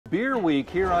Beer Week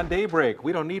here on Daybreak.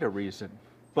 We don't need a reason.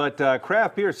 But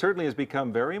craft beer certainly has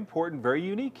become very important, very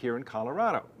unique here in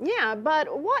Colorado. Yeah,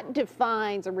 but what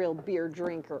defines a real beer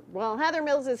drinker? Well, Heather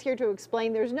Mills is here to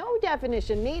explain there's no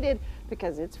definition needed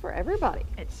because it's for everybody.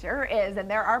 It sure is,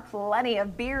 and there are plenty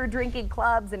of beer drinking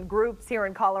clubs and groups here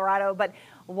in Colorado, but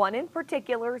one in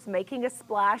particular is making a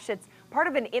splash. It's part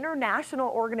of an international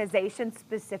organization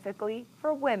specifically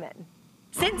for women.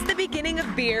 Since the beginning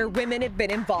of beer, women have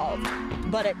been involved.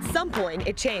 But at some point,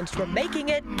 it changed from making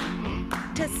it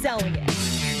to selling it.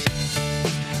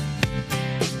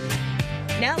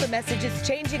 Now the message is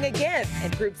changing again,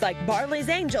 and groups like Barley's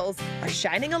Angels are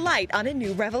shining a light on a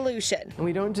new revolution.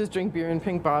 We don't just drink beer in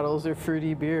pink bottles or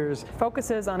fruity beers.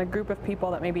 Focuses on a group of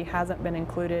people that maybe hasn't been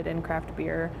included in craft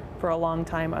beer for a long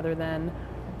time other than,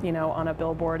 you know, on a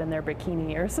billboard in their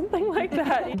bikini or something like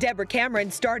that. Deborah Cameron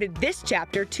started this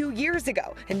chapter 2 years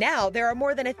ago, and now there are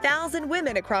more than 1,000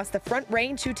 women across the Front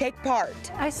Range who take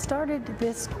part. I started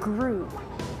this group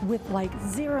with like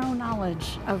zero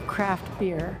knowledge of craft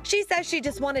beer. She says she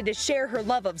just wanted to share her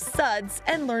love of suds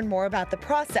and learn more about the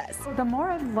process. The more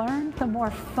I've learned, the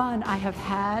more fun I have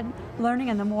had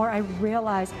learning and the more I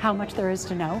realize how much there is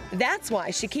to know. That's why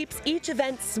she keeps each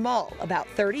event small, about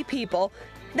 30 people.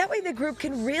 That way the group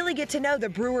can really get to know the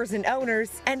brewers and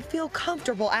owners and feel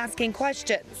comfortable asking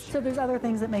questions. So there's other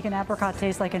things that make an apricot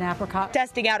taste like an apricot.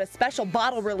 Testing out a special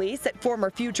bottle release at former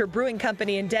Future Brewing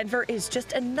Company in Denver is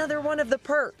just another one of the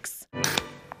perks.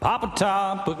 Pop a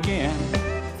top again.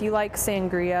 If you like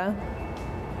sangria,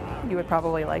 you would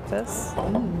probably like this.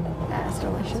 That's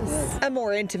delicious. A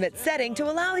more intimate setting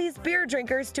to allow these beer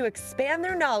drinkers to expand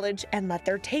their knowledge and let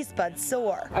their taste buds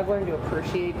soar. I've learned to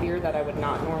appreciate beer that I would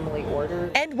not normally order.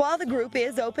 And while the group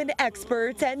is open to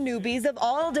experts and newbies of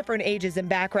all different ages and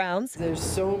backgrounds, There's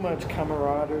so much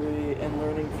camaraderie and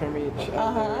learning from each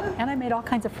other. And I made all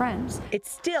kinds of friends. it's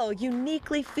still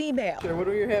uniquely female. Sure, what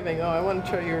are you having? Oh, I want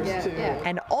to try yours too.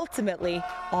 And ultimately,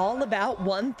 all about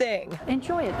one thing.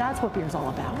 Enjoy it. That's what beer's all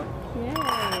about. Yay,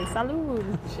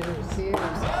 salud. Cheers.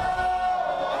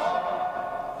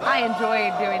 I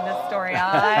enjoyed doing this story.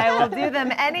 I will do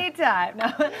them anytime.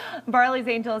 No, Barley's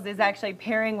Angels is actually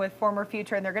pairing with former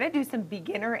Future, and they're going to do some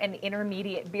beginner and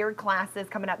intermediate beer classes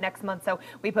coming up next month. So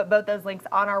we put both those links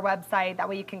on our website. That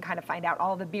way you can kind of find out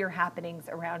all the beer happenings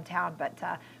around town. But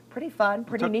pretty fun,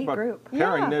 pretty neat group.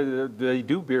 Pairing, they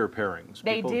do beer pairings.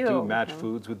 They People do. match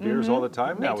foods with beers all the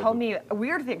time now. They told me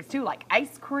weird things too, like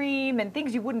ice cream and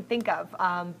things you wouldn't think of.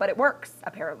 But it works,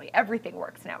 apparently. Everything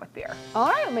works now with beer. All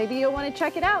right, well, maybe you'll want to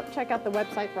check it out. Check out the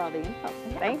website for all the info.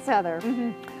 Thanks, Heather.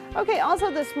 Okay, also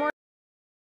this morning.